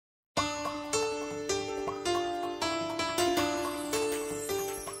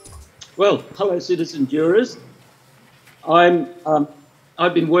Well, hello, citizen jurors.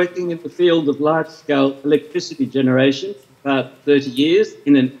 I've been working in the field of large-scale electricity generation for about 30 years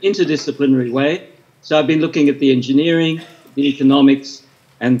in an interdisciplinary way. So I've been looking at the engineering, the economics,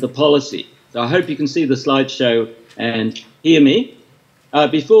 and the policy. So I hope you can see the slideshow and hear me.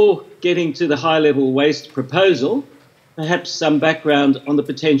 Before getting to the high-level waste proposal, perhaps some background on the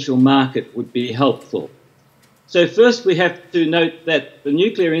potential market would be helpful. So first we have to note that the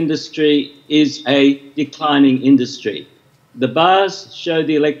nuclear industry is a declining industry. The bars show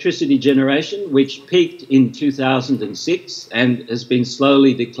the electricity generation, which peaked in 2006 and has been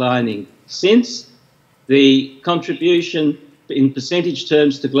slowly declining since. The contribution in percentage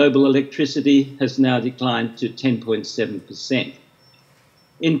terms to global electricity has now declined to 10.7%.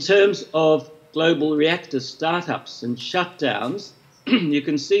 In terms of global reactor startups and shutdowns, you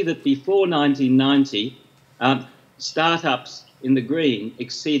can see that before 1990, startups in the green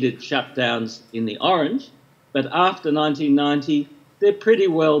exceeded shutdowns in the orange, but after 1990, they're pretty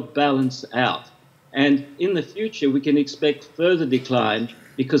well balanced out. And in the future, we can expect further decline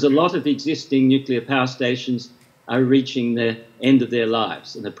because a lot of existing nuclear power stations are reaching the end of their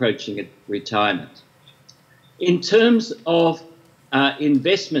lives and approaching retirement. In terms of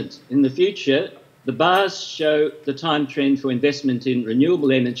investment in the future, the bars show the time trend for investment in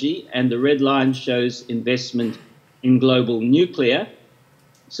renewable energy, and the red line shows investment in global nuclear.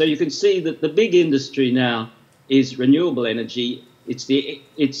 So you can see that the big industry now is renewable energy. It's the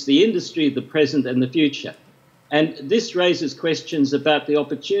industry of the present and the future. And this raises questions about the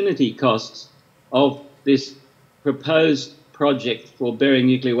opportunity costs of this proposed project for burying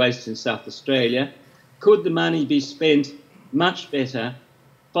nuclear waste in South Australia. Could the money be spent much better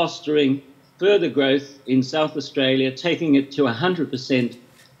fostering further growth in South Australia, taking it to 100%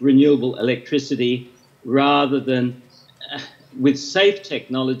 renewable electricity rather than with safe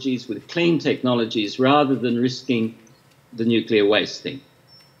technologies, with clean technologies, rather than risking the nuclear waste thing?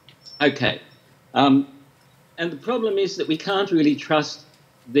 Okay. And the problem is that we can't really trust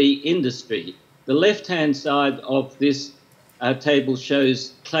the industry. The left-hand side of this table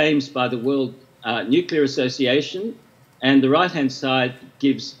shows claims by the World Nuclear Association, and the right-hand side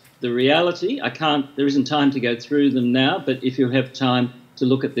gives the reality. There isn't time to go through them now, but if you have time to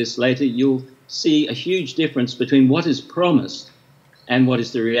look at this later, you'll see a huge difference between what is promised and what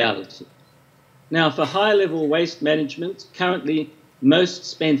is the reality. Now, for high-level waste management, currently most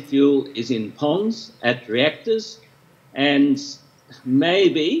spent fuel is in ponds at reactors, and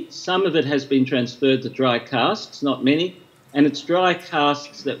maybe some of it has been transferred to dry casks, not many, and it's dry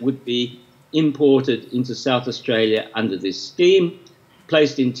casks that would be imported into South Australia under this scheme,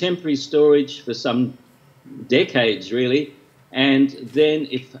 placed in temporary storage for some decades, really, and then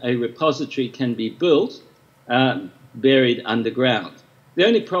if a repository can be built, buried underground. The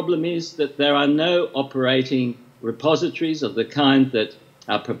only problem is that there are no operating repositories of the kind that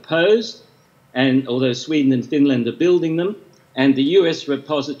are proposed, and although Sweden and Finland are building them, and the US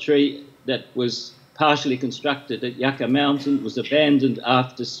repository that was partially constructed at Yucca Mountain was abandoned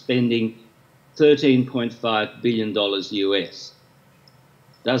after spending $13.5 billion US.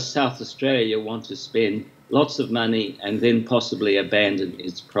 Does South Australia want to spend lots of money and then possibly abandon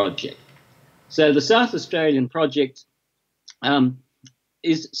its project? So the South Australian project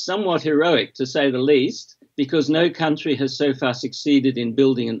is somewhat heroic, to say the least, because no country has so far succeeded in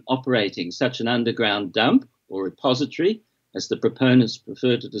building and operating such an underground dump or repository, as the proponents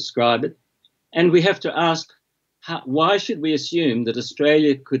prefer to describe it. And we have to ask, why should we assume that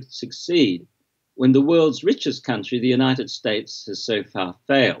Australia could succeed when the world's richest country, the United States, has so far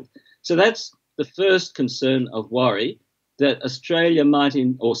failed? So that's the first concern of worry, that Australia might,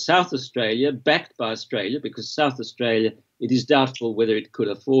 or South Australia, backed by Australia, because South Australia, it is doubtful whether it could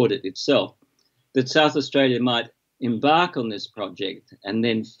afford it itself, that South Australia might embark on this project and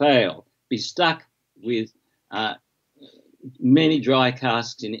then fail, be stuck with many dry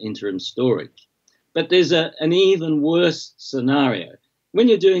casks in interim storage. But there's an even worse scenario. When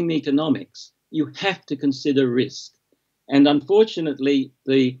you're doing the economics, you have to consider risk. And unfortunately,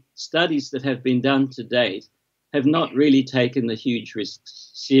 the studies that have been done to date have not really taken the huge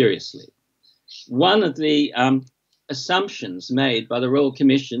risks seriously. One of the assumptions made by the Royal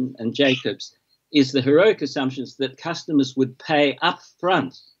Commission and Jacobs is the heroic assumptions that customers would pay up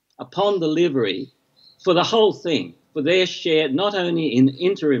front upon delivery for the whole thing, for their share, not only in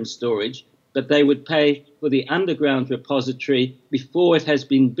interim storage, but they would pay for the underground repository before it has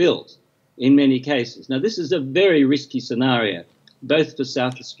been built in many cases. Now, this is a very risky scenario, both for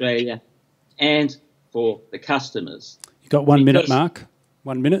South Australia and for the customers. You've got 1 minute, Mark.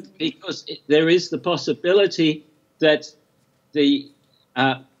 1 minute. Because there is the possibility that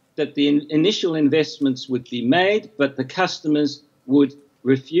that the initial investments would be made, but the customers would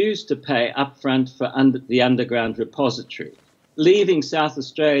refuse to pay upfront for the underground repository, leaving South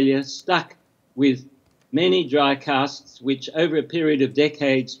Australia stuck with many dry casks which over a period of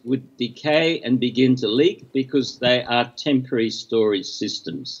decades would decay and begin to leak because they are temporary storage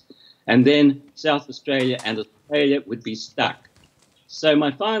systems. And then South Australia and Australia would be stuck. So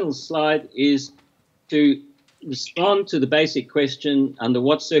my final slide is to respond to the basic question, under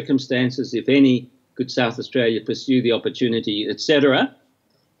what circumstances, if any, could South Australia pursue the opportunity, etc.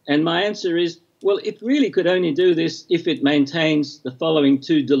 And my answer is, well, it really could only do this if it maintains the following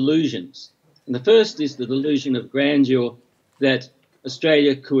two delusions. And the first is the delusion of grandeur that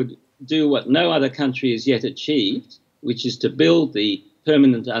Australia could do what no other country has yet achieved, which is to build the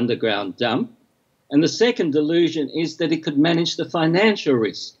permanent underground dump. And the second delusion is that it could manage the financial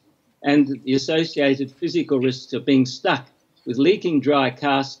risk and the associated physical risks of being stuck with leaking dry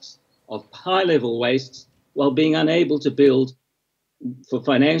casks of high-level wastes while being unable to build, for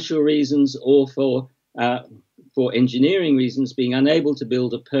financial reasons or for engineering reasons, being unable to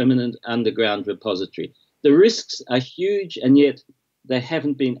build a permanent underground repository. The risks are huge, and yet they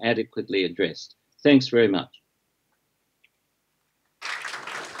haven't been adequately addressed. Thanks very much.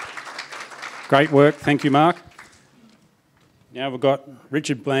 Great work. Thank you, Mark. Now we've got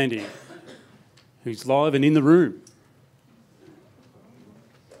Richard Blandy, who's live and in the room.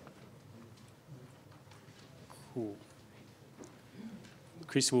 Cool.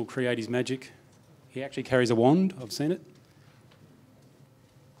 Chris will create his magic. He actually carries a wand. I've seen it.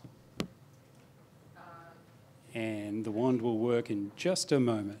 And the wand will work in just a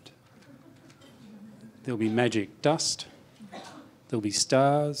moment. There'll be magic dust. There'll be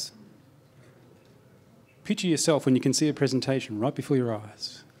stars. Picture yourself when you can see a presentation right before your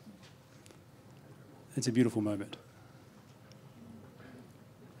eyes. It's a beautiful moment.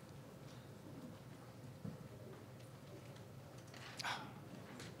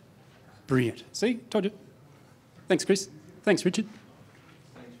 Brilliant. See? Told you. Thanks, Chris. Thanks, Richard.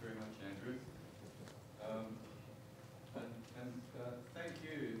 Thanks very much, Andrew. Thank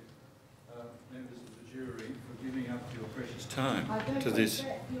you, members of the jury, for giving up your precious time to this.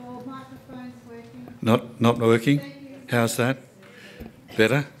 Your microphone's working. Not working? How's that?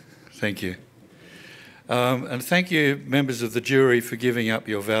 Better? Thank you. And thank you, members of the jury, for giving up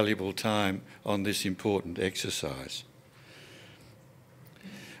your valuable time on this important exercise.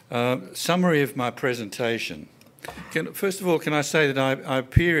 Summary of my presentation. First of all, can I say that I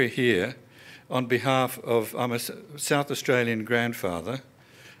appear here on behalf of, I'm a South Australian grandfather,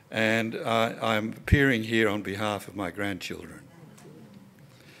 and I'm appearing here on behalf of my grandchildren.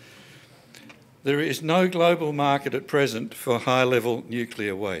 There is no global market at present for high-level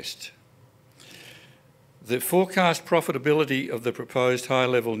nuclear waste. The forecast profitability of the proposed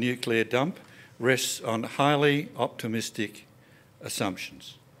high-level nuclear dump rests on highly optimistic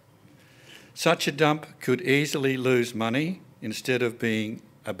assumptions. Such a dump could easily lose money instead of being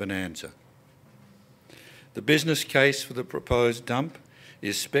a bonanza. The business case for the proposed dump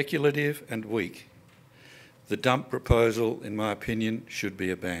is speculative and weak. The dump proposal, in my opinion, should be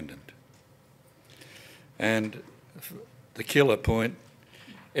abandoned. And the killer point,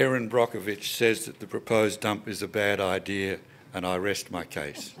 Erin Brockovich says that the proposed dump is a bad idea, and I rest my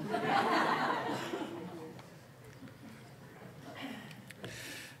case.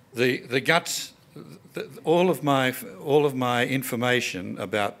 The guts, all of my information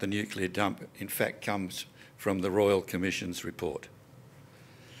about the nuclear dump, in fact, comes from the Royal Commission's report.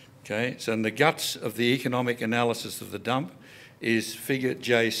 Okay, so in the guts of the economic analysis of the dump is figure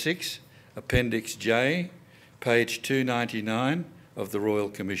J6, Appendix J, page 299 of the Royal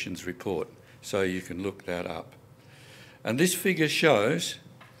Commission's report. So you can look that up. And this figure shows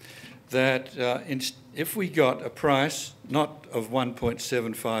that if we got a price not of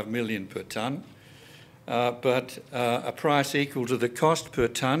 1.75 million per tonne, but a price equal to the cost per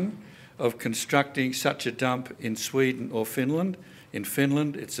tonne of constructing such a dump in Sweden or Finland. In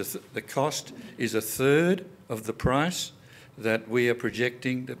Finland, the cost is a third of the price that we are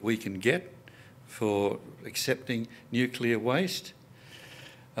projecting that we can get for accepting nuclear waste.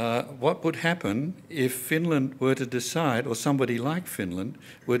 What would happen if Finland were to decide, or somebody like Finland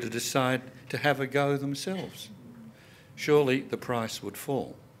were to decide to have a go themselves? Surely the price would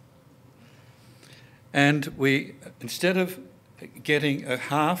fall. And we, instead of getting a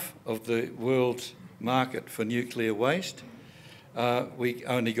half of the world's market for nuclear waste, we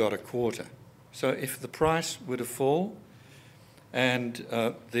only got a quarter. So if the price were to fall and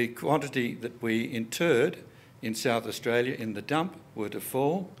the quantity that we interred in South Australia in the dump were to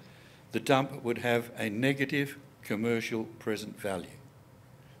fall, the dump would have a negative commercial present value.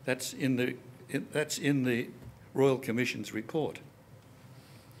 That's in the Royal Commission's report.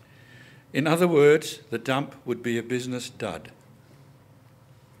 In other words, the dump would be a business dud.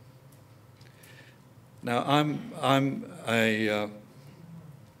 Now, I'm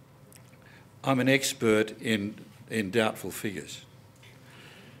an expert in doubtful figures.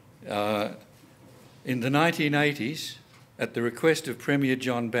 In the 1980s, at the request of Premier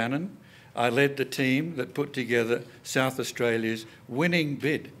John Bannon, I led the team that put together South Australia's winning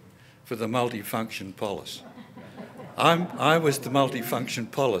bid for the multifunction polis. I was the multifunction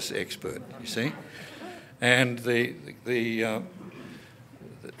polis expert, you see, and the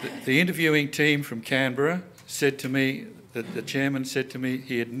interviewing team from Canberra said to me, that the chairman said to me,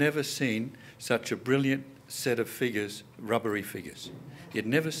 he had never seen such a brilliant set of figures, rubbery figures. He had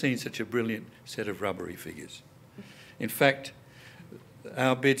never seen such a brilliant set of rubbery figures. In fact,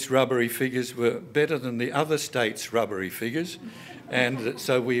 our bid's rubbery figures were better than the other states' rubbery figures, and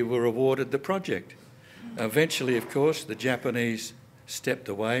so we were awarded the project. Eventually, of course, the Japanese stepped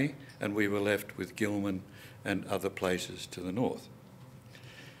away and we were left with Gilman and other places to the north.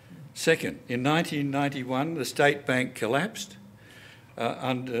 Second, in 1991, the State Bank collapsed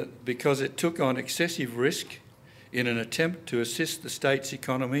because it took on excessive risk in an attempt to assist the state's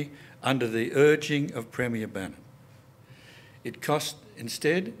economy under the urging of Premier Bannon.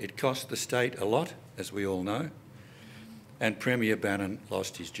 Instead, it cost the state a lot, as we all know, and Premier Bannon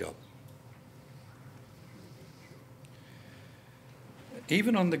lost his job.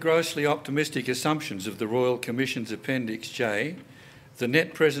 Even on the grossly optimistic assumptions of the Royal Commission's Appendix J, the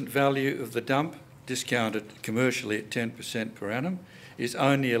net present value of the dump, discounted commercially at 10% per annum, is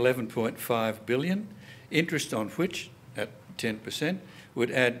only $11.5 billion, interest on which, at 10%,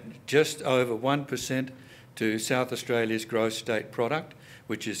 would add just over 1% to South Australia's gross state product,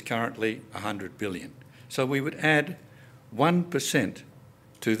 which is currently $100 billion. So we would add 1%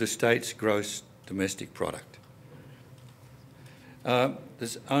 to the state's gross domestic product.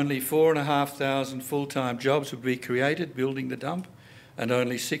 There's only 4,500 full-time jobs would be created building the dump, and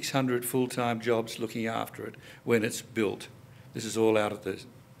only 600 full-time jobs looking after it when it's built. This is all out of the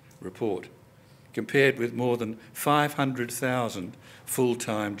report, compared with more than 500,000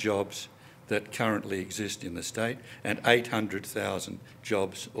 full-time jobs that currently exist in the state and 800,000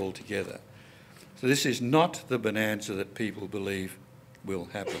 jobs altogether. So this is not the bonanza that people believe will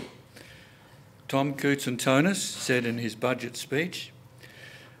happen. Tom Koutsantonis said in his budget speech,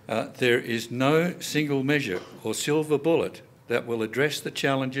 there is no single measure or silver bullet that will address the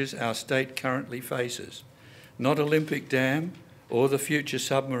challenges our state currently faces. Not Olympic Dam or the future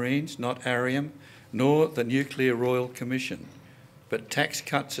submarines, not Arium, nor the Nuclear Royal Commission. But tax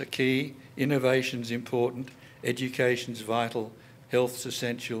cuts are key, innovation's important, education's vital, health's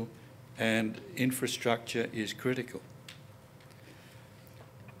essential, and infrastructure is critical.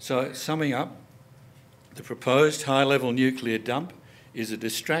 So, summing up, the proposed high-level nuclear dump is a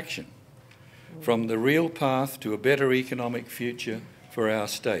distraction from the real path to a better economic future for our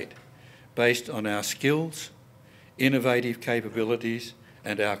state, based on our skills, innovative capabilities,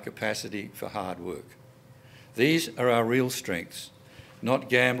 and our capacity for hard work. These are our real strengths, not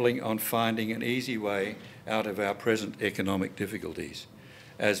gambling on finding an easy way out of our present economic difficulties.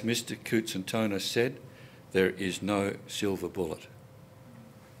 As Mr. Koutsantonis said, there is no silver bullet.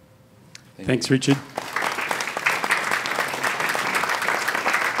 Thanks, Richard.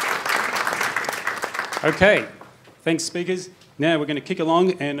 Okay, thanks, speakers. Now we're going to kick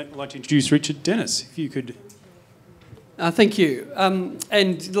along, and I'd like to introduce Richard Dennis, if you could. Thank you.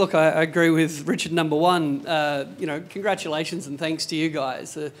 And look, I agree with Richard number one. Congratulations and thanks to you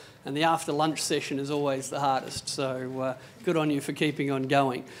guys. And the after lunch session is always the hardest, so good on you for keeping on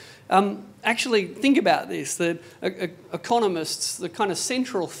going. Actually, think about this, that economists, the kind of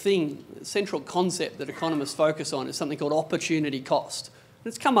central concept that economists focus on is something called opportunity cost.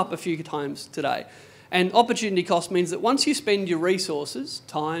 It's come up a few times today. And opportunity cost means that once you spend your resources,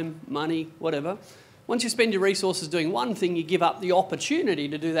 time, money, whatever, once you spend your resources doing one thing, you give up the opportunity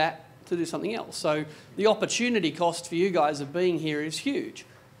to do something else. So the opportunity cost for you guys of being here is huge,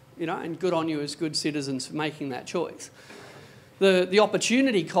 and good on you as good citizens for making that choice. The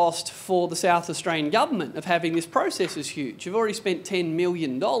opportunity cost for the South Australian government of having this process is huge. You've already spent $10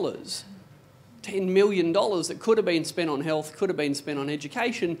 million. $10 million that could have been spent on health, could have been spent on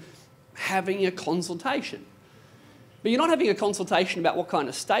education, having a consultation. But you're not having a consultation about what kind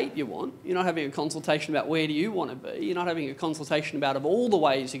of state you want. You're not having a consultation about where do you want to be. You're not having a consultation about, of all the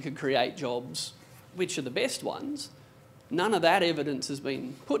ways you could create jobs, which are the best ones. None of that evidence has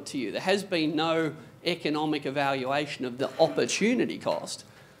been put to you. There has been no economic evaluation of the opportunity cost.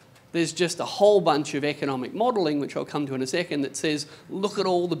 There's just a whole bunch of economic modelling, which I'll come to in a second, that says, look at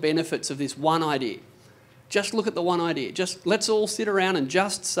all the benefits of this one idea. Just look at the one idea. Just let's all sit around and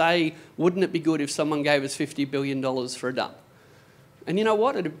just say, wouldn't it be good if someone gave us $50 billion for a dump? And you know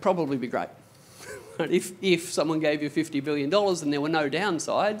what? It'd probably be great. If someone gave you $50 billion and there were no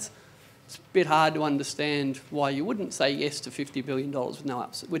downsides, it's a bit hard to understand why you wouldn't say yes to $50 billion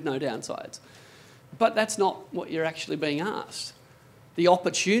with no downsides. But that's not what you're actually being asked. The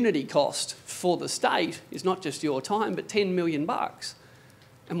opportunity cost for the state is not just your time, but $10 million.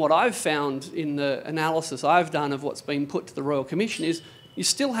 And what I've found in the analysis I've done of what's been put to the Royal Commission is you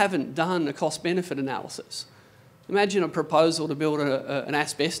still haven't done a cost-benefit analysis. Imagine a proposal to build an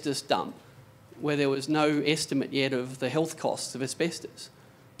asbestos dump where there was no estimate yet of the health costs of asbestos.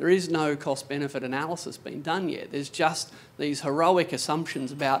 There is no cost-benefit analysis being done yet. There's just these heroic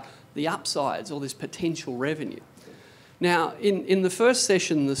assumptions about the upsides or this potential revenue. Now, in the first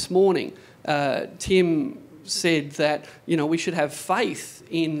session this morning, Tim said that, you know, we should have faith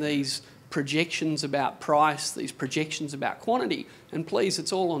in these projections about price, these projections about quantity. And please,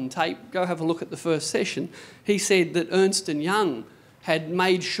 it's all on tape. Go have a look at the first session. He said that Ernst & Young had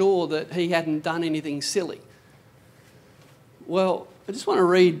made sure that he hadn't done anything silly. Well, I just want to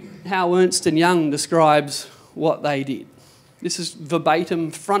read how Ernst & Young describes what they did. This is verbatim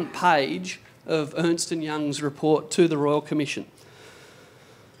front page of Ernst & Young's report to the Royal Commission.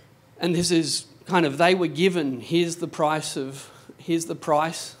 And this is kind of, they were given, here's the price of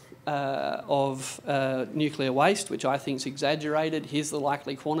nuclear waste, which I think is exaggerated. Here's the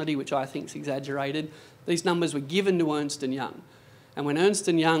likely quantity, which I think is exaggerated. These numbers were given to Ernst & Young. And when Ernst &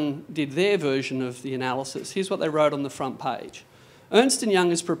 Young did their version of the analysis, here's what they wrote on the front page. Ernst & Young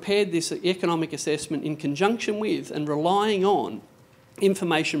has prepared this economic assessment in conjunction with and relying on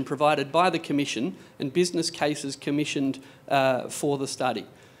information provided by the Commission and business cases commissioned for the study.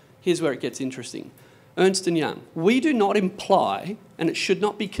 Here's where it gets interesting. Ernst & Young, we do not imply, and it should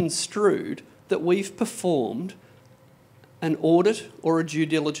not be construed, that we've performed an audit or a due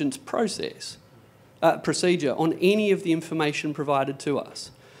diligence procedure on any of the information provided to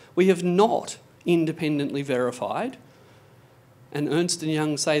us. We have not independently verified, and Ernst &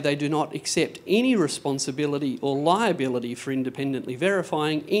 Young say they do not accept any responsibility or liability for independently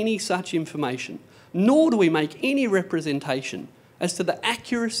verifying any such information, nor do we make any representation as to the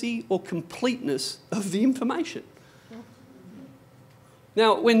accuracy or completeness of the information.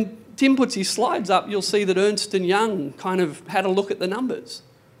 Now, when Tim puts his slides up, you'll see that Ernst & Young kind of had a look at the numbers.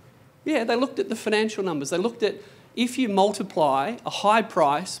 Yeah, they looked at the financial numbers. They looked at, if you multiply a high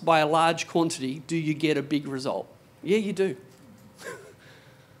price by a large quantity, do you get a big result? Yeah, you do.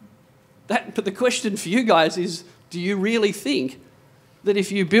 But the question for you guys is, do you really think that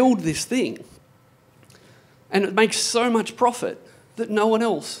if you build this thing and it makes so much profit that no one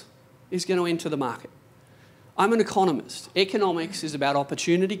else is going to enter the market? I'm an economist. Economics is about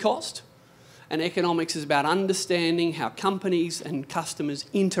opportunity cost, and economics is about understanding how companies and customers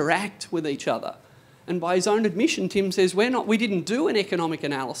interact with each other. And by his own admission, Tim says, we didn't do an economic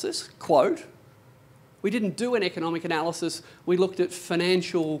analysis, quote. We didn't do an economic analysis. We looked at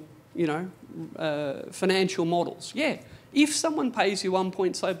financial models. Yeah, if someone pays you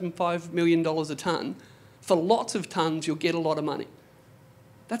 $1.75 million a tonne, for lots of tonnes you'll get a lot of money.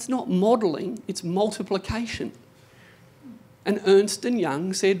 That's not modelling, it's multiplication. And Ernst &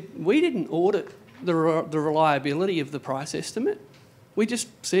 Young said, we didn't audit the reliability of the price estimate. We just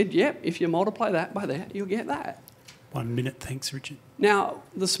said, yep, if you multiply that by that, you'll get that. 1 minute, thanks, Richard. Now,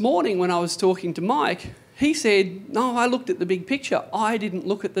 this morning when I was talking to Mike, he said, no, I looked at the big picture. I didn't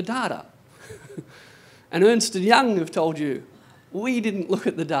look at the data. And Ernst & Young have told you, we didn't look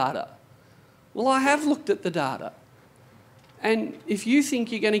at the data. Well, I have looked at the data. And if you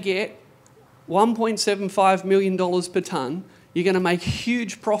think you're going to get $1.75 million per tonne, you're going to make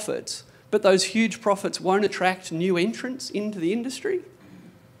huge profits, but those huge profits won't attract new entrants into the industry,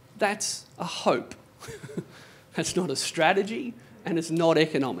 that's a hope. That's not a strategy, and it's not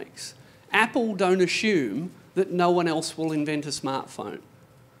economics. Apple don't assume that no one else will invent a smartphone.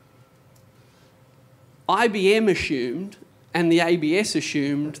 IBM assumed, and the ABS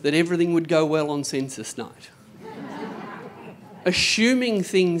assumed, that everything would go well on census night. Assuming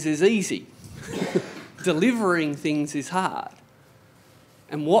things is easy. Delivering things is hard.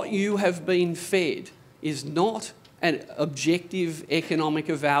 And what you have been fed is not an objective economic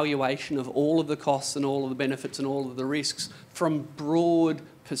evaluation of all of the costs and all of the benefits and all of the risks from broad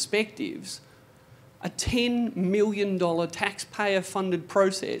perspectives. A $10 million taxpayer-funded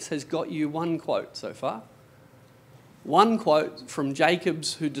process has got you one quote so far. One quote from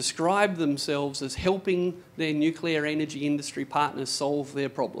Jacobs, who described themselves as helping their nuclear energy industry partners solve their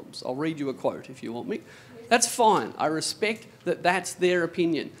problems. I'll read you a quote if you want me. That's fine. I respect that that's their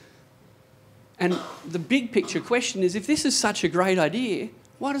opinion. And the big picture question is, if this is such a great idea,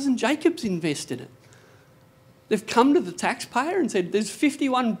 why doesn't Jacobs invest in it? They've come to the taxpayer and said, there's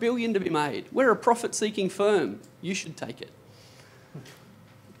 $51 billion to be made. We're a profit-seeking firm. You should take it.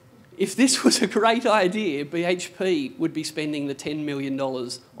 If this was a great idea, BHP would be spending the $10 million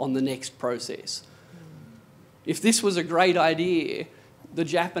on the next process. If this was a great idea, the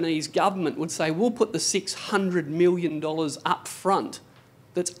Japanese government would say, we'll put the $600 million up front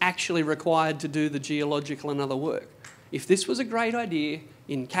that's actually required to do the geological and other work. If this was a great idea,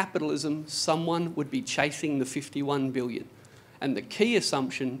 in capitalism, someone would be chasing the $51 billion. And the key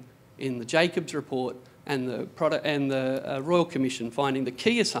assumption in the Jacobs report and the Royal Commission finding, the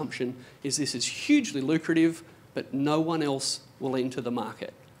key assumption is this is hugely lucrative, but no one else will enter the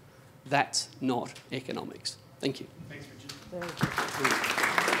market. That's not economics. Thank you. Thanks, Richard.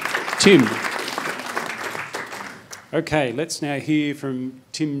 Tim. Okay, let's now hear from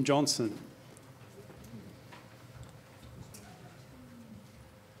Tim Johnson.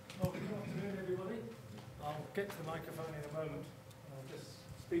 Well, good afternoon, everybody. I'll get to the microphone in a moment. I'll just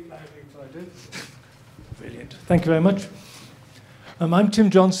speak loudly until I do. Brilliant. Thank you very much. I'm Tim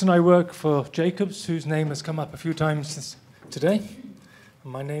Johnson. I work for Jacobs, whose name has come up a few times today.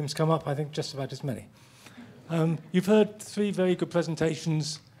 My name's come up, I think, just about as many. You've heard three very good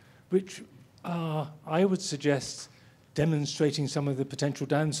presentations, which are, I would suggest, demonstrating some of the potential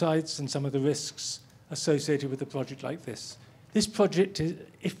downsides and some of the risks associated with a project like this. This project, if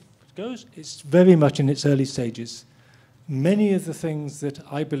it goes, it's very much in its early stages. Many of the things that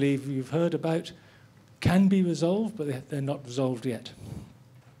I believe you've heard about can be resolved, but they're not resolved yet.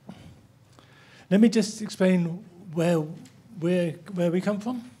 Let me just explain where we come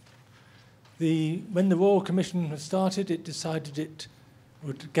from. When the Royal Commission was started, it decided it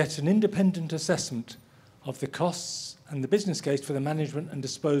would get an independent assessment of the costs and the business case for the management and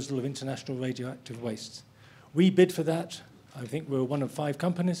disposal of international radioactive waste. We bid for that. I think we were one of 5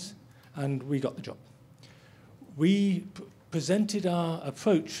 companies, and we got the job. We presented our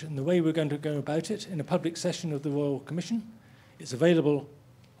approach and the way we're going to go about it in a public session of the Royal Commission. It's available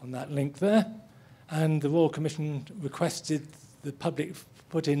on that link there. And the Royal Commission requested the public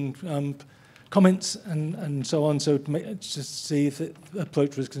put in comments and so on, so to see if the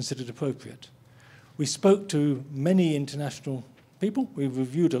approach was considered appropriate. We spoke to many international people. We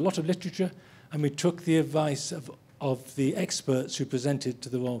reviewed a lot of literature, and we took the advice of the experts who presented to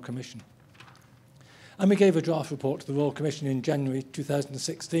the Royal Commission. And we gave a draft report to the Royal Commission in January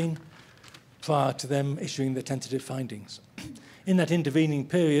 2016, prior to them issuing the tentative findings. In that intervening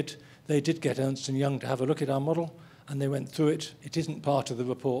period, they did get Ernst & Young to have a look at our model, and they went through it. It isn't part of the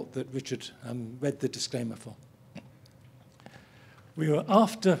report that Richard read the disclaimer for.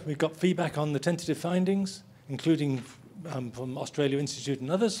 After we got feedback on the tentative findings, including from Australia Institute and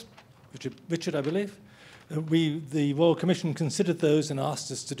others, Richard, I believe, the Royal Commission considered those and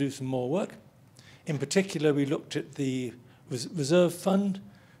asked us to do some more work. In particular, we looked at the reserve fund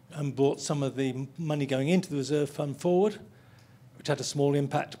and brought some of the money going into the reserve fund forward, which had a small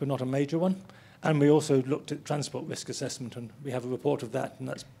impact but not a major one. And we also looked at transport risk assessment, and we have a report of that, and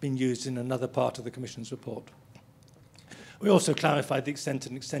that's been used in another part of the Commission's report. We also clarified the extent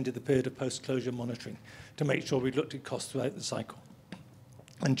and extended the period of post-closure monitoring to make sure we looked at costs throughout the cycle.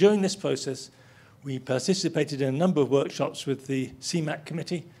 And during this process, we participated in a number of workshops with the CMAC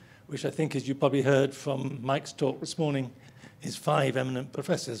committee, which I think, as you probably heard from Mike's talk this morning, is 5 eminent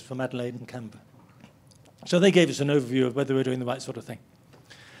professors from Adelaide and Canberra. So they gave us an overview of whether we're doing the right sort of thing.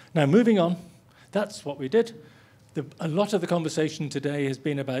 Now, moving on, that's what we did. A lot of the conversation today has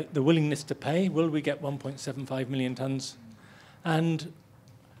been about the willingness to pay. Will we get 1.75 million tonnes? And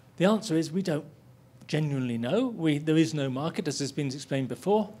the answer is we don't genuinely know. There is no market, as has been explained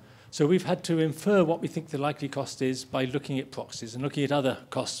before. So we've had to infer what we think the likely cost is by looking at proxies and looking at other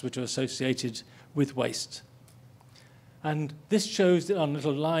costs which are associated with waste. And this shows on a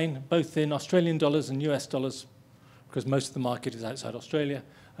little line, both in Australian dollars and US dollars, because most of the market is outside Australia,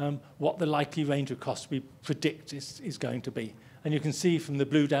 what the likely range of costs we predict is going to be. And you can see from the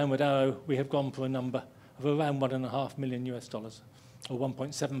blue downward arrow, we have gone for a number of around $1.5 million US dollars, or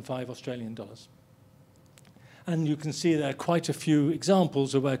 1.75 Australian dollars. And you can see there are quite a few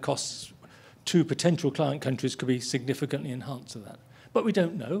examples of where costs to potential client countries could be significantly enhanced to that. But we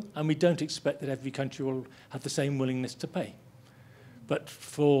don't know, and we don't expect that every country will have the same willingness to pay. But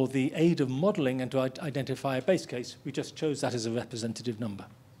for the aid of modelling and to identify a base case, we just chose that as a representative number.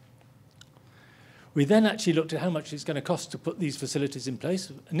 We then actually looked at how much it's going to cost to put these facilities in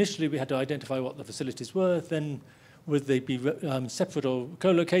place. Initially, we had to identify what the facilities were, then would they be separate or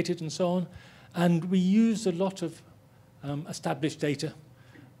co-located and so on. And we used a lot of established data.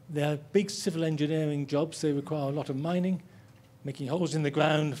 They're big civil engineering jobs. They require a lot of mining, making holes in the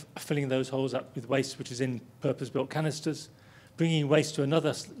ground, filling those holes up with waste, which is in purpose-built canisters, bringing waste to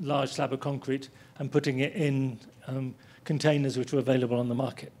another large slab of concrete and putting it in containers which were available on the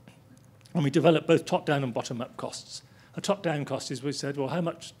market. And we developed both top-down and bottom-up costs. A top-down cost is we said, well, how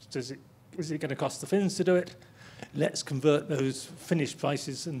much is it going to cost the Finns to do it? Let's convert those Finnish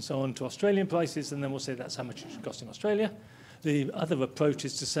prices and so on to Australian prices, and then we'll say that's how much it should cost in Australia. The other approach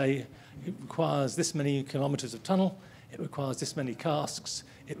is to say it requires this many kilometres of tunnel, it requires this many casks,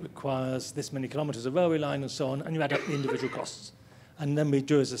 it requires this many kilometres of railway line and so on, and you add up the individual costs. And then we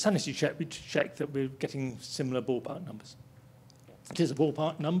do as a sanity check, we check that we're getting similar ballpark numbers. It is a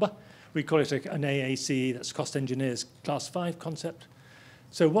ballpark number. We call it an AACE, that's Cost Engineers Class 5 concept.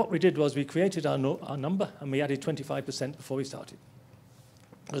 So what we did was we created our number and we added 25% before we started,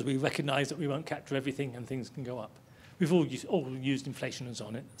 because we recognise that we won't capture everything and things can go up. We've all used inflation and so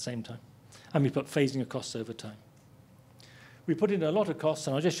on at the same time. And we put phasing of costs over time. We put in a lot of costs,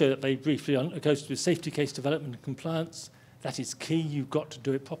 and I'll just show that very briefly. It goes to safety case development and compliance. That is key. You've got to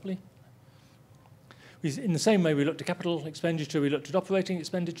do it properly. In the same way, we looked at capital expenditure, we looked at operating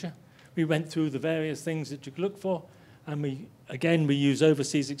expenditure. We went through the various things that you could look for, and we use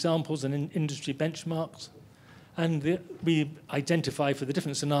overseas examples and industry benchmarks, and we identify for the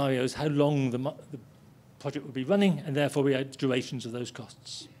different scenarios how long the project will be running, and therefore we had durations of those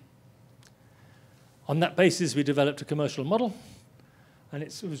costs. On that basis, we developed a commercial model, and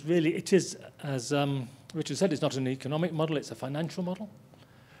it is, as Richard said, it's not an economic model, it's a financial model.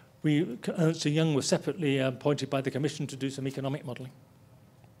 Ernst & Young was separately appointed by the Commission to do some economic modelling.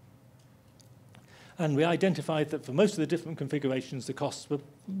 And we identified that for most of the different configurations, the costs were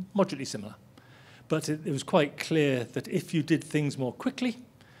moderately similar. But it was quite clear that if you did things more quickly,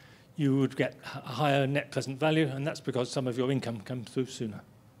 you would get a higher net present value, and that's because some of your income comes through sooner.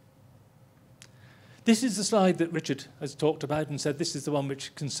 This is the slide that Richard has talked about and said this is the one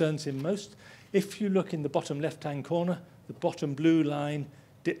which concerns him most. If you look in the bottom left-hand corner, the bottom blue line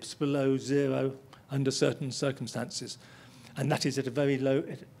dips below zero under certain circumstances. And that is at a very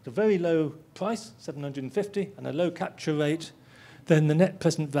low price, 750, and a low capture rate. Then the net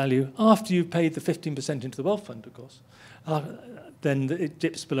present value, after you've paid the 15% into the wealth fund, of course, then it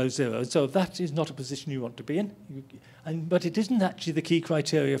dips below zero. So that is not a position you want to be in. But it isn't actually the key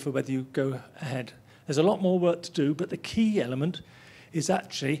criteria for whether you go ahead. There's a lot more work to do, but the key element is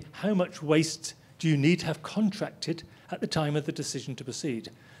actually how much waste do you need to have contracted at the time of the decision to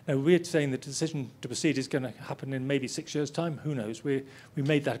proceed. Now, we're saying the decision to proceed is going to happen in maybe 6 years' time. Who knows? We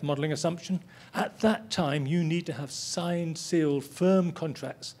made that modelling assumption. At that time, you need to have signed, sealed, firm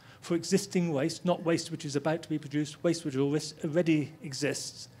contracts for existing waste, not waste which is about to be produced, waste which already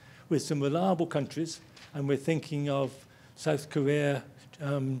exists, with some reliable countries. And we're thinking of South Korea,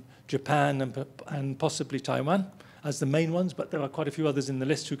 Japan, and possibly Taiwan as the main ones, but there are quite a few others in the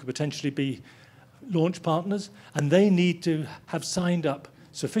list who could potentially be launch partners, and they need to have signed up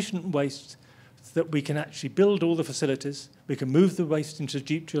sufficient waste so that we can actually build all the facilities, we can move the waste into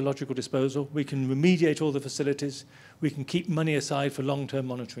deep geological disposal, we can remediate all the facilities, we can keep money aside for long-term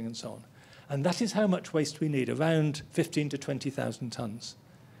monitoring and so on. And that is how much waste we need, around 15 to 20,000 tonnes.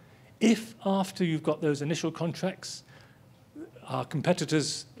 If after you've got those initial contracts, our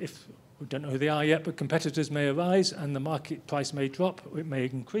competitors, if we don't know who they are yet, but competitors may arise and the market price may drop, it may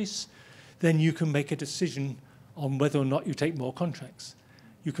increase, then you can make a decision on whether or not you take more contracts.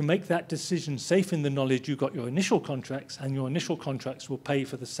 You can make that decision safe in the knowledge you got your initial contracts, and your initial contracts will pay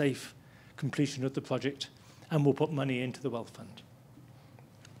for the safe completion of the project and will put money into the wealth fund.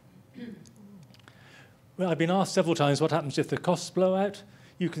 Well, I've been asked several times what happens if the costs blow out.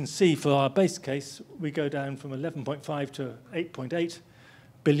 You can see for our base case, we go down from 11.5 to 8.8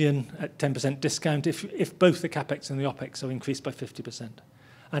 billion at 10% discount if both the capex and the opex are increased by 50%.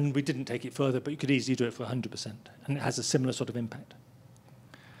 And we didn't take it further, but you could easily do it for 100%, and it has a similar sort of impact.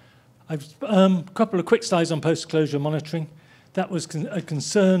 I've a couple of quick slides on post-closure monitoring. That was a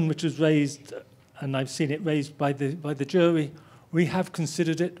concern which was raised, and I've seen it raised by the jury. We have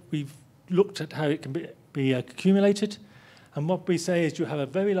considered it. We've looked at how it can be accumulated, and what we say is you have a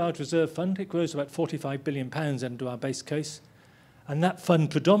very large reserve fund. It grows about £45 billion under our base case, and that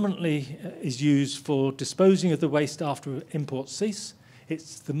fund predominantly is used for disposing of the waste after imports cease.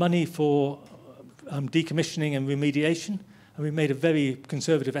 It's the money for decommissioning and remediation, and we made a very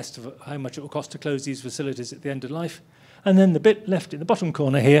conservative estimate of how much it will cost to close these facilities at the end of life. And then the bit left in the bottom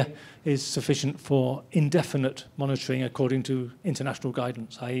corner here is sufficient for indefinite monitoring according to international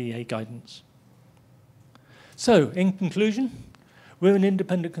guidance, IEA guidance. So, in conclusion, we're an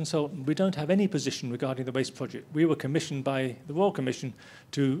independent consultant. We don't have any position regarding the waste project. We were commissioned by the Royal Commission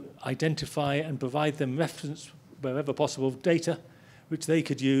to identify and provide them reference, wherever possible, data which they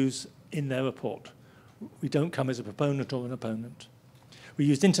could use in their report. We don't come as a proponent or an opponent. We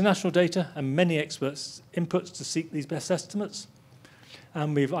used international data and many experts' inputs to seek these best estimates,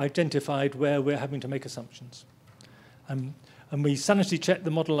 and we've identified where we're having to make assumptions. And we sanity checked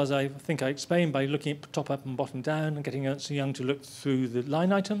the model, as I think I explained, by looking at top up and bottom down and getting Ernst & Young to look through the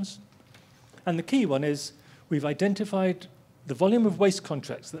line items. And the key one is we've identified the volume of waste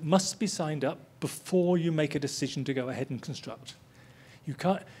contracts that must be signed up before you make a decision to go ahead and construct.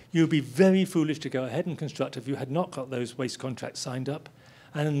 You'd be very foolish to go ahead and construct if you had not got those waste contracts signed up.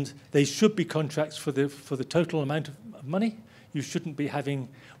 And they should be contracts for the total amount of money. You shouldn't be having,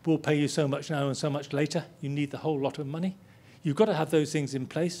 we'll pay you so much now and so much later. You need the whole lot of money. You've got to have those things in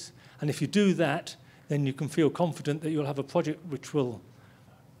place. And if you do that, then you can feel confident that you'll have a project which will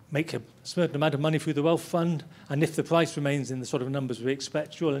make a certain amount of money through the wealth fund. And if the price remains in the sort of numbers we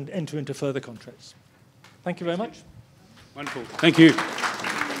expect, you'll enter into further contracts. Thank you very much. Wonderful. Thank you.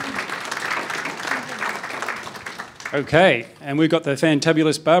 Okay, and we've got the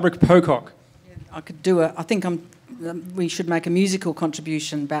fantabulous Barbara Pocock. I could do I think we should make a musical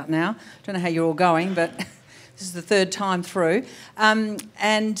contribution about now. Don't know how you're all going, but this is the third time through.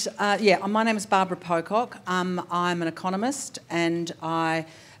 Yeah, my name is Barbara Pocock. I'm an economist, and I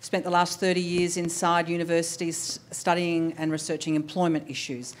spent the last 30 years inside universities studying and researching employment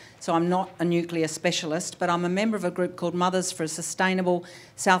issues. So I'm not a nuclear specialist, but I'm a member of a group called Mothers for a Sustainable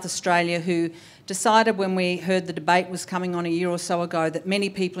South Australia, who decided when we heard the debate was coming on a year or so ago that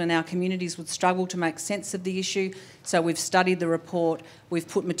many people in our communities would struggle to make sense of the issue. So we've studied the report, we've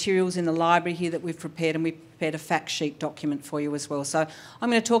put materials in the library here that we've prepared, and we've prepared a fact sheet document for you as well. So I'm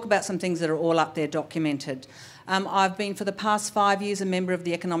going to talk about some things that are all up there documented. I've been for the past 5 years a member of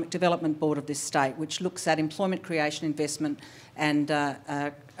the Economic Development Board of this state, which looks at employment creation, investment and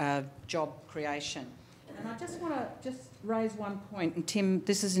job creation. And I just want to raise one point, and Tim,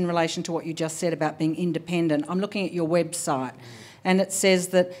 this is in relation to what you just said about being independent. I'm looking at your website, and it says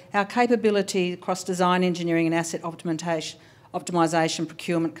that our capability across design, engineering and asset optimisation,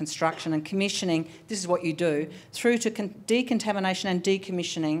 procurement, construction and commissioning, this is what you do, through to decontamination and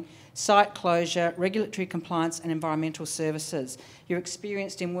decommissioning, site closure, regulatory compliance and environmental services. You're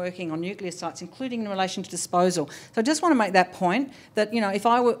experienced in working on nuclear sites, including in relation to disposal. So I just want to make that point that, you know, if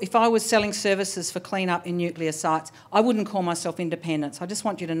I was selling services for clean-up in nuclear sites, I wouldn't call myself independent. So I just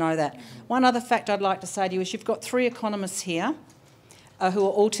want you to know that. One other fact I'd like to say to you is you've got 3 economists here who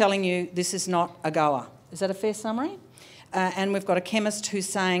are all telling you this is not a goer. Is that a fair summary? And we've got a chemist who's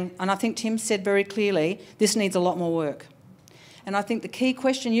saying, and I think Tim said very clearly, this needs a lot more work. And I think the key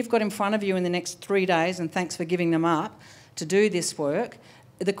question you've got in front of you in the next 3 days, and thanks for giving them up to do this work,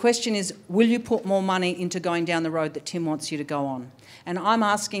 the question is, will you put more money into going down the road that Tim wants you to go on? And I'm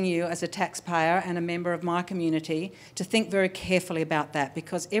asking you as a taxpayer and a member of my community to think very carefully about that,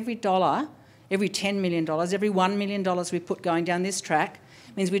 because every dollar, every $10 million, every $1 million we put going down this track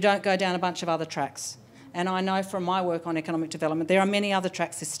means we don't go down a bunch of other tracks. And I know from my work on economic development, there are many other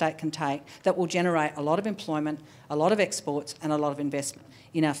tracks this state can take that will generate a lot of employment, a lot of exports and a lot of investment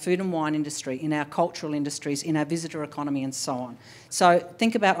in our food and wine industry, in our cultural industries, in our visitor economy and so on. So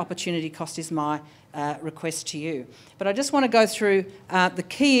think about opportunity cost is my request to you. But I just want to go through the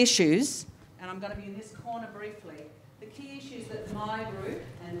key issues, and I'm going to be in this corner briefly, the key issues that my group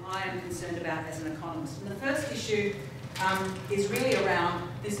and I am concerned about as an economist. And the first issue is really around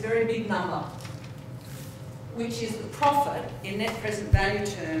this very big number, which is the profit in net present value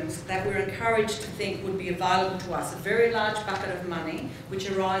terms that we're encouraged to think would be available to us, a very large bucket of money which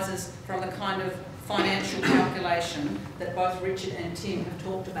arises from the kind of financial calculation that both Richard and Tim have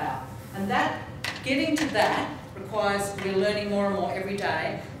talked about. And that, getting to that requires, we're learning more and more every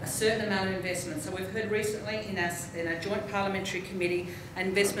day, a certain amount of investment. So we've heard recently in our joint parliamentary committee an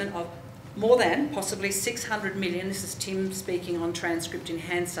investment of more than possibly $600 million, this is Tim speaking on transcript in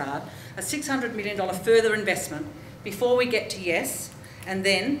Hansard, a $600 million further investment before we get to yes, and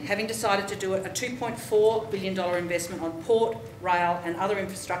then, having decided to do it, a $2.4 billion investment on port, rail and other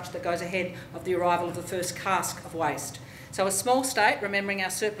infrastructure that goes ahead of the arrival of the first cask of waste. So a small state, remembering our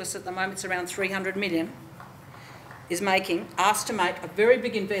surplus at the moment is around $300 million, is asked to make a very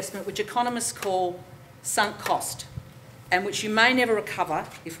big investment which economists call sunk cost, and which you may never recover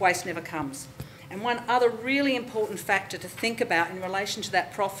if waste never comes. And one other really important factor to think about in relation to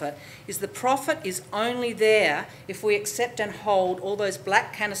that profit is the profit is only there if we accept and hold all those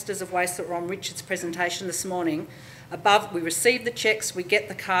black canisters of waste that were on Richard's presentation this morning. Above, we receive the cheques, we get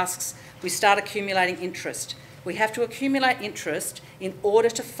the casks, we start accumulating interest. We have to accumulate interest in order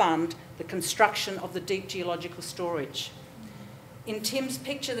to fund the construction of the deep geological storage. In Tim's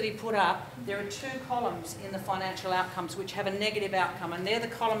picture that he put up, there are 2 columns in the financial outcomes which have a negative outcome, and they're the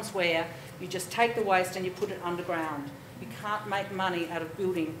columns where you just take the waste and you put it underground. You can't make money out of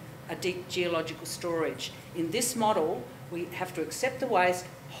building a deep geological storage. In this model, we have to accept the waste,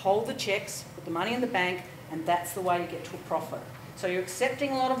 hold the cheques, put the money in the bank, and that's the way you get to a profit. So you're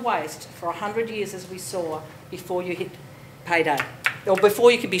accepting a lot of waste for 100 years, as we saw, before you hit payday, or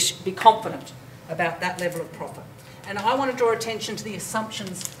before you can be confident about that level of profit. And I want to draw attention to the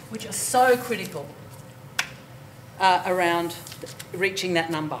assumptions which are so critical around reaching that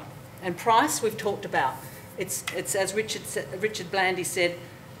number. And price, we've talked about. It's as Richard Blandy said,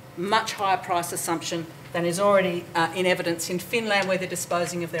 much higher price assumption than is already in evidence in Finland, where they're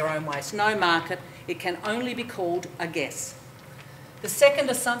disposing of their own waste. No market. It can only be called a guess. The second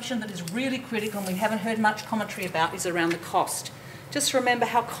assumption that is really critical and we haven't heard much commentary about is around the cost. Just remember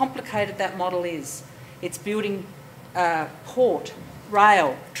how complicated that model is. It's building port,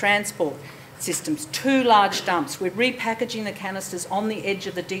 rail, transport systems, 2 large dumps. We're repackaging the canisters on the edge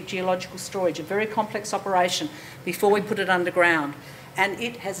of the deep geological storage, a very complex operation before we put it underground. And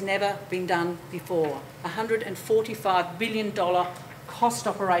it has never been done before. $145 billion cost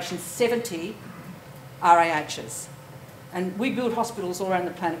operation, 70 RAHs. And we build hospitals all around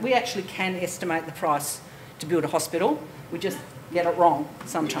the planet. We actually can estimate the price to build a hospital. We just get it wrong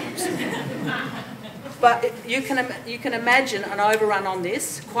sometimes. But you can imagine an overrun on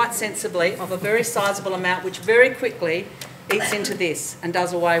this, quite sensibly, of a very sizable amount, which very quickly eats into this and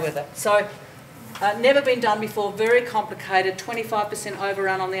does away with it. So, never been done before, very complicated, 25%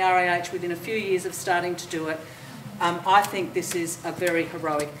 overrun on the RAH within a few years of starting to do it. I think this is a very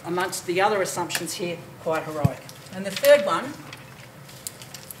heroic, amongst the other assumptions here, quite heroic. And the third one,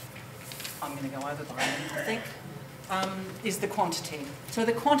 I'm going to go over by a minute, I think, is the quantity. So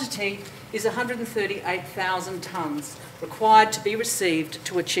the quantity is 138,000 tonnes required to be received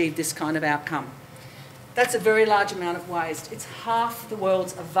to achieve this kind of outcome. That's a very large amount of waste. It's half the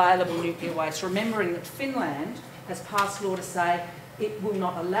world's available nuclear waste, remembering that Finland has passed law to say it will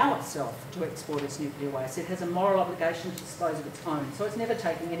not allow itself to export its nuclear waste. It has a moral obligation to dispose of its own. So it's never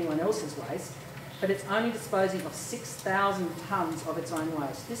taking anyone else's waste, but it's only disposing of 6,000 tonnes of its own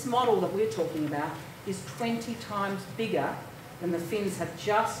waste. This model that we're talking about is 20 times bigger than the Finns have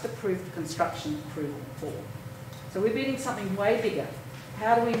just approved the construction approval for. So we're building something way bigger.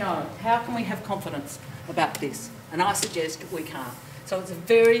 How do we know? How can we have confidence about this? And I suggest we can't. So it's a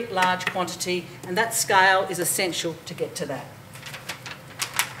very large quantity, and that scale is essential to get to that.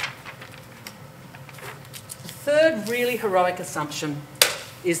 The third really heroic assumption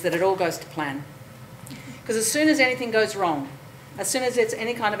is that it all goes to plan. Because as soon as anything goes wrong, as soon as there's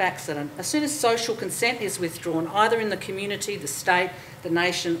any kind of accident, as soon as social consent is withdrawn, either in the community, the state, the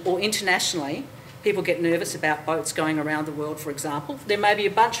nation, or internationally, people get nervous about boats going around the world, for example. There may be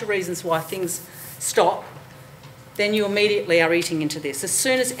a bunch of reasons why things stop. Then you immediately are eating into this. As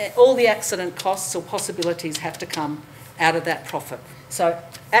soon as all the accident costs or possibilities have to come out of that profit. So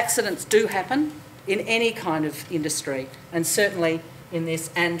accidents do happen in any kind of industry, and certainly in this.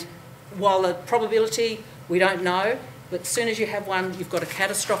 And while the probability, we don't know, but as soon as you have one, you've got a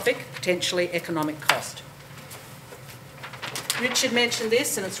catastrophic, potentially economic cost. Richard mentioned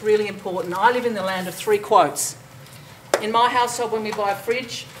this, and it's really important. I live in the land of 3 quotes. In my household, when we buy a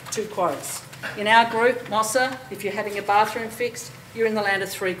fridge, 2 quotes. In our group, Mossa, if you're having a bathroom fixed, you're in the land of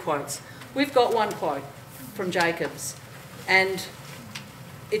 3 quotes. We've got 1 quote from Jacobs, and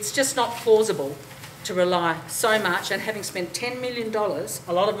it's just not plausible to rely so much, and having spent $10 million,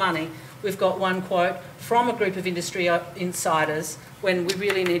 a lot of money, we've got 1 quote from a group of industry insiders when we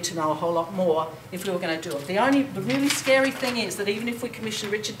really need to know a whole lot more if we were going to do it. The really scary thing is that even if we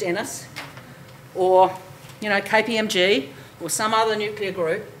commission Richard Dennis or, KPMG or some other nuclear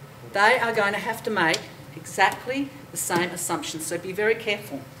group, they are going to have to make exactly the same assumptions. So be very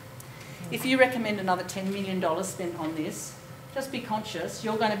careful. If you recommend another $10 million spent on this, just be conscious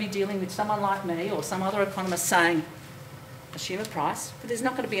you're going to be dealing with someone like me or some other economist saying, assume a price, but there's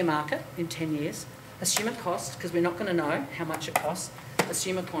not going to be a market in 10 years. Assume a cost, because we're not going to know how much it costs.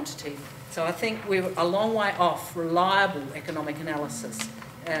 Assume a quantity. So I think we're a long way off reliable economic analysis,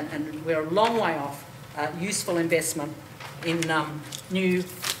 and we're a long way off useful investment in new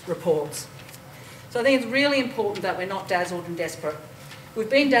reports. So I think it's really important that we're not dazzled and desperate We've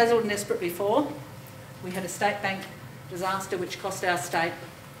been dazzled and desperate before. We had a state bank disaster which cost our state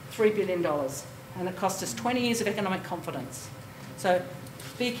 $3 billion, and it cost us 20 years of economic confidence. So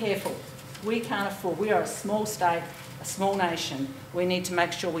be careful. We can't afford, we are a small state, a small nation. We need to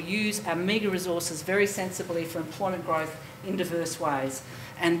make sure we use our meagre resources very sensibly for employment growth in diverse ways.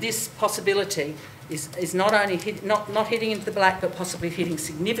 And this possibility is not only not hitting into the black, but possibly hitting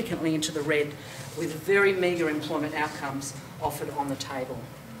significantly into the red, with very meagre employment outcomes offered on the table.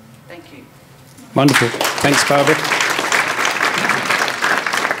 Thank you. Wonderful. Thanks, Barbara.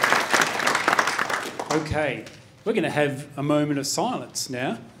 Okay, we're going to have a moment of silence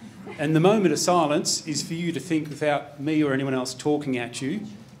now. And the moment of silence is for you to think, without me or anyone else talking at you,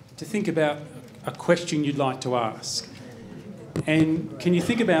 to think about a question you'd like to ask. And can you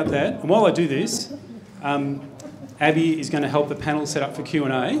think about that? And while I do this, Abby is going to help the panel set up for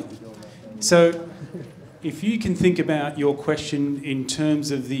Q&A. So if you can think about your question in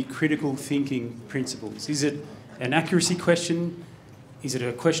terms of the critical thinking principles. Is it an accuracy question? Is it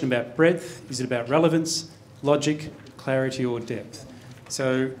a question about breadth? Is it about relevance, logic, clarity or depth?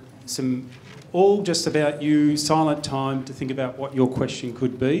 So all just about you, silent time to think about what your question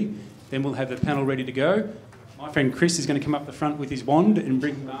could be. Then we'll have the panel ready to go. My friend Chris is going to come up the front with his wand and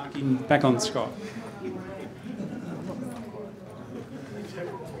bring Mark in back on Scott.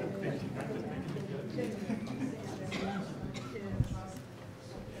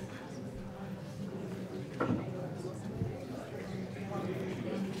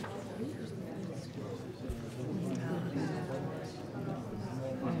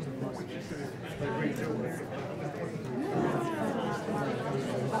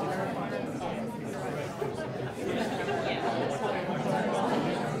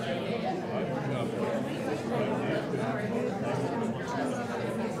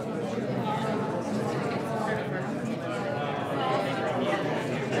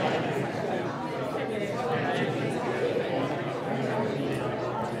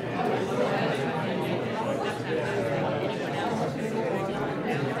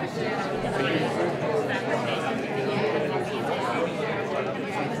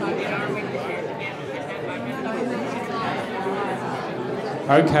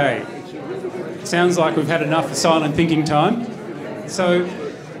 Okay, sounds like we've had enough of silent thinking time. So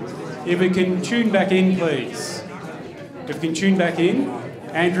if we can tune back in, please. If we can tune back in,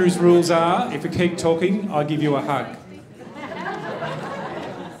 Andrew's rules are, if we keep talking, I give you a hug.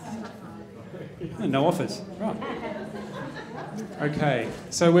 No offers, right. Okay,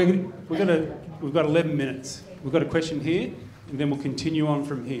 so we've got 11 minutes. We've got a question here, and then we'll continue on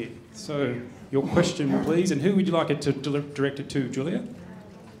from here. So your question, please, and who would you like it to direct it to, Julia?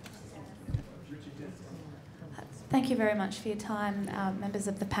 Thank you very much for your time, members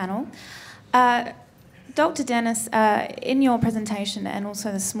of the panel. Dr. Dennis, in your presentation and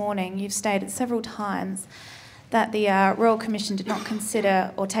also this morning, you've stated several times that the Royal Commission did not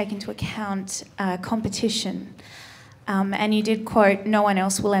consider or take into account competition. And you did quote, "No one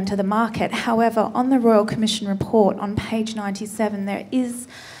else will enter the market." However, on the Royal Commission report on page 97, there is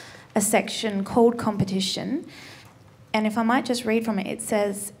a section called competition. And if I might just read from it, it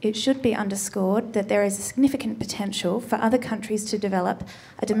says, "It should be underscored that there is a significant potential for other countries to develop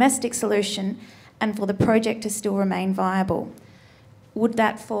a domestic solution and for the project to still remain viable." Would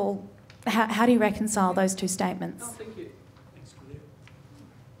that fall... How do you reconcile those two statements? Oh, thank you.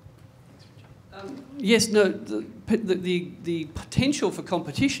 Yes, no, the potential for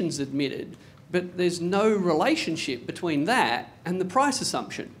competition is admitted, but there's no relationship between that and the price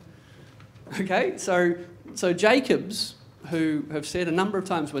assumption. Okay, so Jacobs, who have said a number of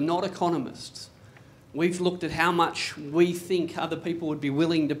times we're not economists, we've looked at how much we think other people would be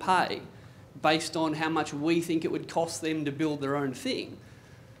willing to pay based on how much we think it would cost them to build their own thing.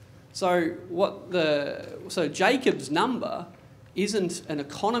 So Jacobs' number isn't an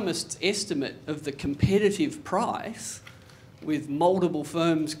economist's estimate of the competitive price with multiple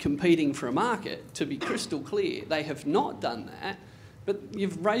firms competing for a market, to be crystal clear. They have not done that. But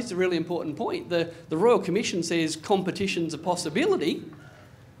you've raised a really important point. The Royal Commission says competition's a possibility,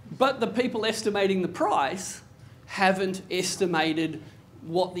 but the people estimating the price haven't estimated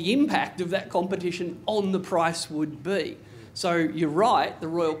what the impact of that competition on the price would be. So you're right, the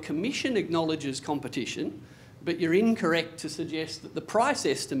Royal Commission acknowledges competition, but you're incorrect to suggest that the price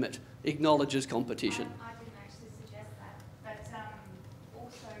estimate acknowledges competition. I didn't actually suggest that, but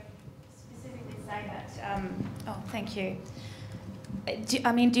also specifically say that... oh, thank you.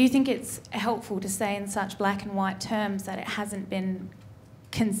 Do you think it's helpful to say in such black and white terms that it hasn't been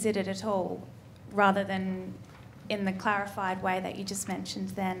considered at all, rather than in the clarified way that you just mentioned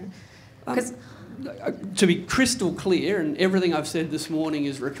then, To be crystal clear, and everything I've said this morning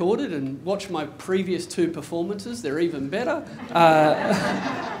is recorded, and watch my previous 2 performances, they're even better.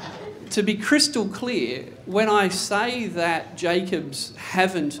 To be crystal clear, when I say that Jacobs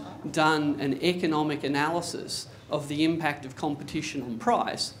haven't done an economic analysis of the impact of competition on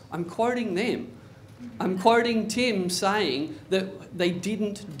price, I'm quoting them. I'm quoting Tim saying that they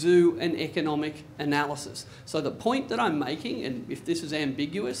didn't do an economic analysis. So the point that I'm making, and if this is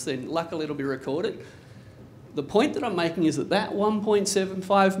ambiguous, then luckily it'll be recorded. The point that I'm making is that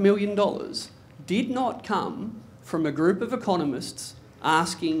 $1.75 million did not come from a group of economists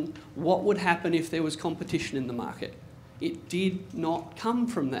asking what would happen if there was competition in the market. It did not come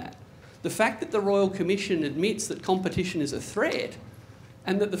from that. The fact that the Royal Commission admits that competition is a threat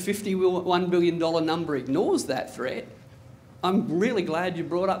and that the $51 billion number ignores that threat, I'm really glad you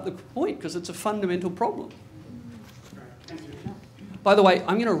brought up the point, because it's a fundamental problem. By the way,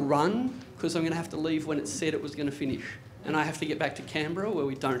 I'm going to run because I'm going to have to leave when it said it was going to finish. And I have to get back to Canberra where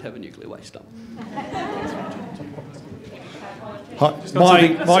we don't have a nuclear waste dump.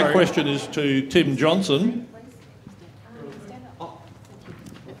 My question is to Tim Johnson.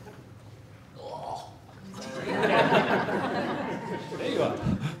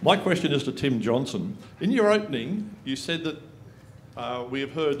 My question is to Tim Johnson. In your opening, you said that we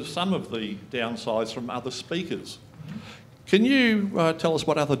have heard some of the downsides from other speakers. Can you tell us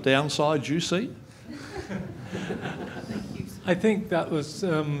what other downsides you see? I think that was,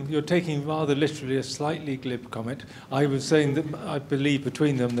 you're taking rather literally a slightly glib comment. I was saying that I believe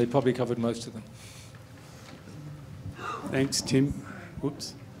between them they probably covered most of them. Thanks, Tim.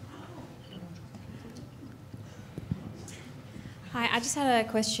 Whoops. Hi, I just had a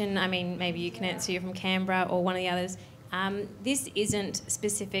question. I mean, maybe you can answer, you're from Canberra or one of the others. This isn't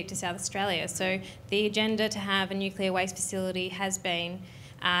specific to South Australia, so the agenda to have a nuclear waste facility has been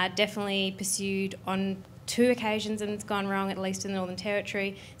definitely pursued on 2 occasions and it's gone wrong, at least in the Northern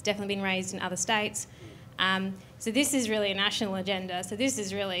Territory. It's definitely been raised in other states. So this is really a national agenda. So this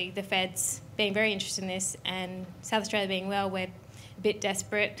is really the feds being very interested in this, and South Australia being, well, we're a bit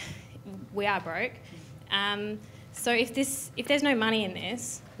desperate. We are broke. So if there's no money in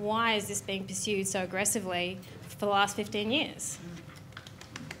this, why is this being pursued so aggressively for the last 15 years?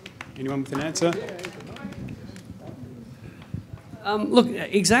 Anyone with an answer? Look,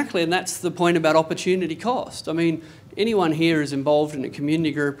 exactly, and that's the point about opportunity cost. I mean, anyone here is involved in a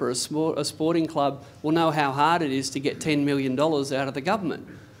community group or a sporting club will know how hard it is to get $10 million out of the government.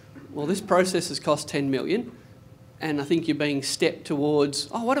 Well, this process has cost $10 million, and I think you're being stepped towards,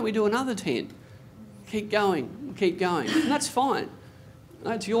 oh, why don't we do another 10? Keep going, and that's fine.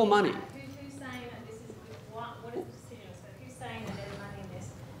 That's your money. Who's saying that this is, what is the decision? So who's saying that there's money in this?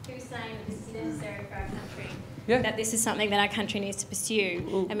 Who's saying that this is necessary for our country? Yeah. That this is something that our country needs to pursue?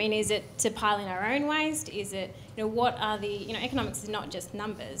 Well, I mean, is it to pile in our own waste? Is it, what are the, economics is not just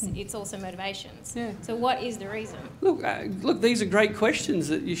numbers, it's also motivations. Yeah. So what is the reason? Look, these are great questions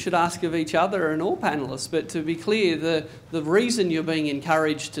that you should ask of each other and all panellists, but to be clear, the reason you're being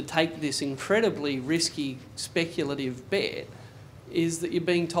encouraged to take this incredibly risky, speculative bet is that you're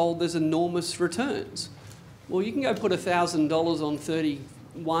being told there's enormous returns. Well, you can go put $1,000 on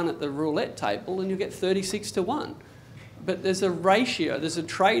 31 at the roulette table and you'll get 36 to 1. But there's a ratio, there's a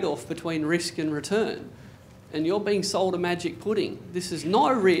trade-off between risk and return. And you're being sold a magic pudding. This is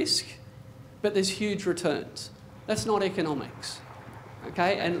no risk, but there's huge returns. That's not economics,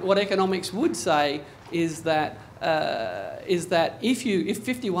 okay? And what economics would say is that if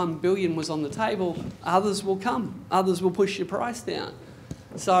 51 billion was on the table, others will come. Others will push your price down.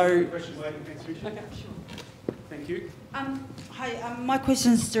 So, okay, sure. Thank you. Hi, my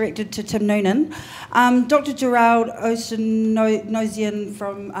question is directed to Tim Noonan. Dr. Gerald Osenosian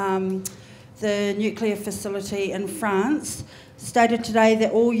from the nuclear facility in France stated today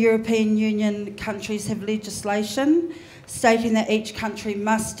that all European Union countries have legislation stating that each country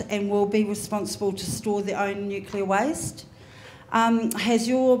must and will be responsible to store their own nuclear waste. Has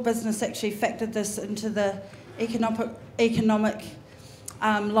your business actually factored this into the economic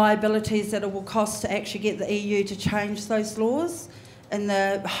liabilities that it will cost to actually get the EU to change those laws in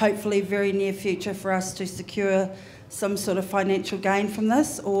the hopefully very near future for us to secure some sort of financial gain from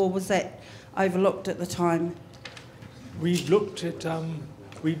this, or was that overlooked at the time? We looked at,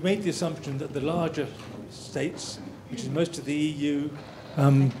 we made the assumption that the larger states, which is most of the EU,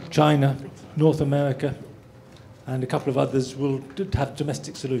 China, North America, and a couple of others, will have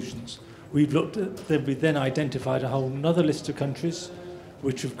domestic solutions. We've looked at, we then identified a whole another list of countries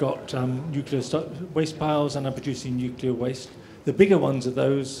which have got nuclear waste piles and are producing nuclear waste. The bigger ones of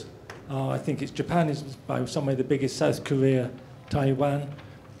those are, I think it's Japan is by some way the biggest, South Korea, Taiwan.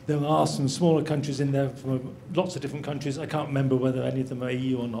 There are some smaller countries in there from lots of different countries. I can't remember whether any of them are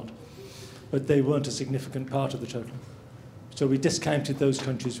EU or not, but they weren't a significant part of the total. So we discounted those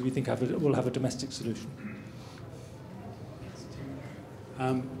countries we think will have a domestic solution.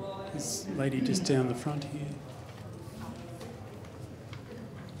 This lady just down the front here.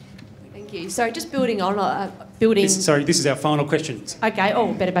 Thank you. So just building on, This is our final question. Okay.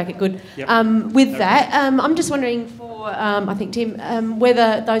 Oh, better make it good. Yep. With that, I'm just wondering for, I think, Tim,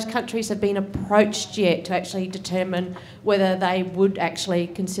 whether those countries have been approached yet to actually determine whether they would actually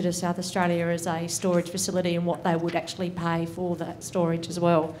consider South Australia as a storage facility and what they would actually pay for that storage as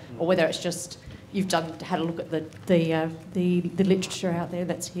well, or whether it's just you've had a look at the literature out there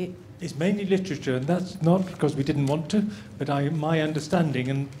that's here. It's mainly literature, and that's not because we didn't want to, but my understanding,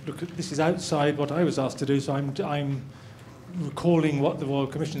 and look, this is outside what I was asked to do, so I'm recalling what the Royal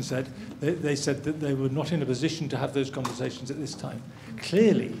Commission said. They said that they were not in a position to have those conversations at this time.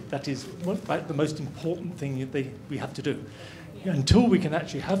 Clearly, that is about the most important thing that we have to do. Until we can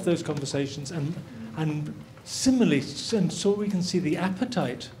actually have those conversations, and similarly, and so we can see the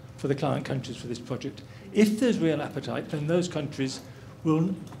appetite for the client countries for this project. If there's real appetite, then those countries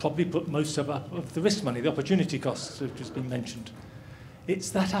will probably put most of the risk money, the opportunity costs, which has been mentioned. It's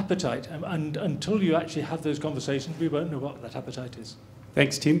that appetite, and until you actually have those conversations, we won't know what that appetite is.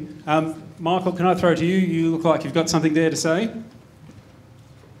 Thanks, Tim. Michael, can I throw to you? You look like you've got something there to say.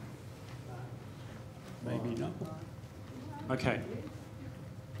 Maybe not. Okay.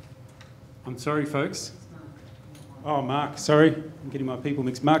 I'm sorry, folks. Oh, Mark, sorry. I'm getting my people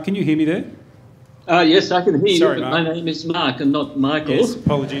mixed. Mark, can you hear me there? Yes, I can hear Sorry, you, but Mark. my name is Mark and not Michael. Yes,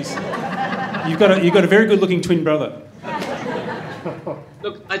 apologies. You've got a very good-looking twin brother.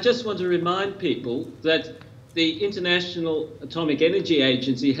 Look, I just want to remind people that the International Atomic Energy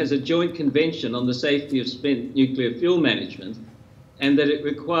Agency has a joint convention on the safety of spent nuclear fuel management, and that it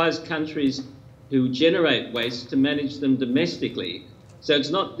requires countries who generate waste to manage them domestically. So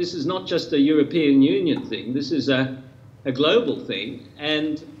this is not just a European Union thing, this is a global thing,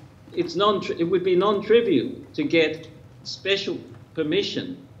 and it would be non-trivial to get special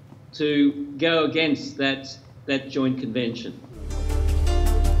permission to go against that joint convention.